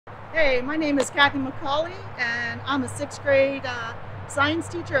Hey, my name is Kathy McCauley, and I'm a sixth grade science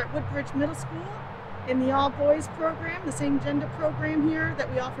teacher at Woodbridge Middle School in the all-boys program, the same gender program here that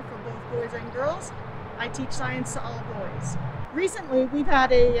we offer for both boys and girls. I teach science to all boys. Recently, we've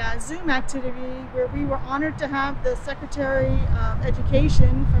had a Zoom activity where we were honored to have the Secretary of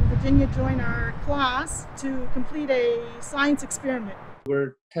Education from Virginia join our class to complete a science experiment.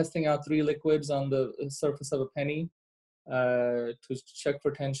 We're testing out 3 liquids on the surface of a penny to check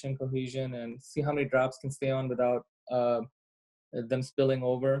for tension, cohesion, and see how many drops can stay on without them spilling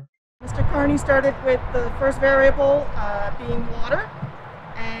over. Mr. Carney started with the first variable being water,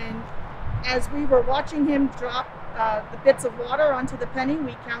 and as we were watching him drop the bits of water onto the penny,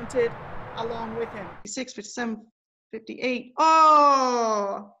 we counted along with him. 56, 57, 58.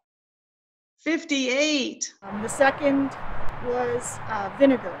 Oh, 58. The second was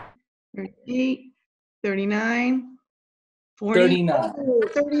vinegar. 38, 39, 40. 39. Oh,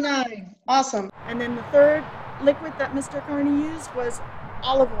 39. Awesome. And then the third liquid that Mr. Carney used was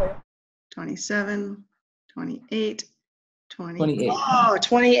olive oil. 27, 28, 20. 28. Oh,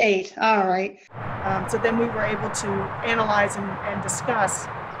 28. All right. So then we were able to analyze and discuss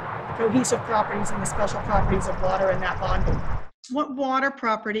the cohesive properties and the special properties of water and that bonding. What water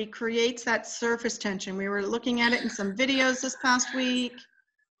property creates that surface tension? We were looking at it in some videos this past week.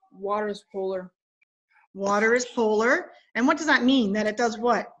 Water is polar. Water is polar. And what does that mean? That it does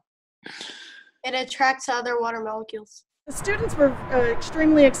what? It attracts other water molecules. The students were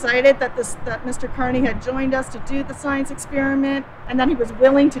extremely excited that Mr. Carney had joined us to do the science experiment and that he was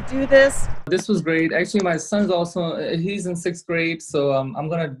willing to do this. This was great. Actually, my son's also, he's in 6th grade, so I'm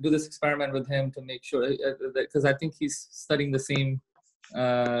going to do this experiment with him to make sure, because I think he's studying the same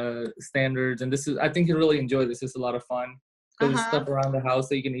standards, and I think he'll really enjoy this. It's a lot of fun. There's stuff around the house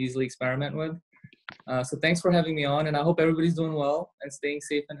that you can easily experiment with. So thanks for having me on, and I hope everybody's doing well and staying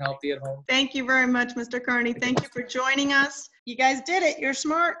safe and healthy at home. Thank you very much, Mr. Carney. Thank you for joining us. You guys did it. You're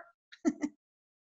smart.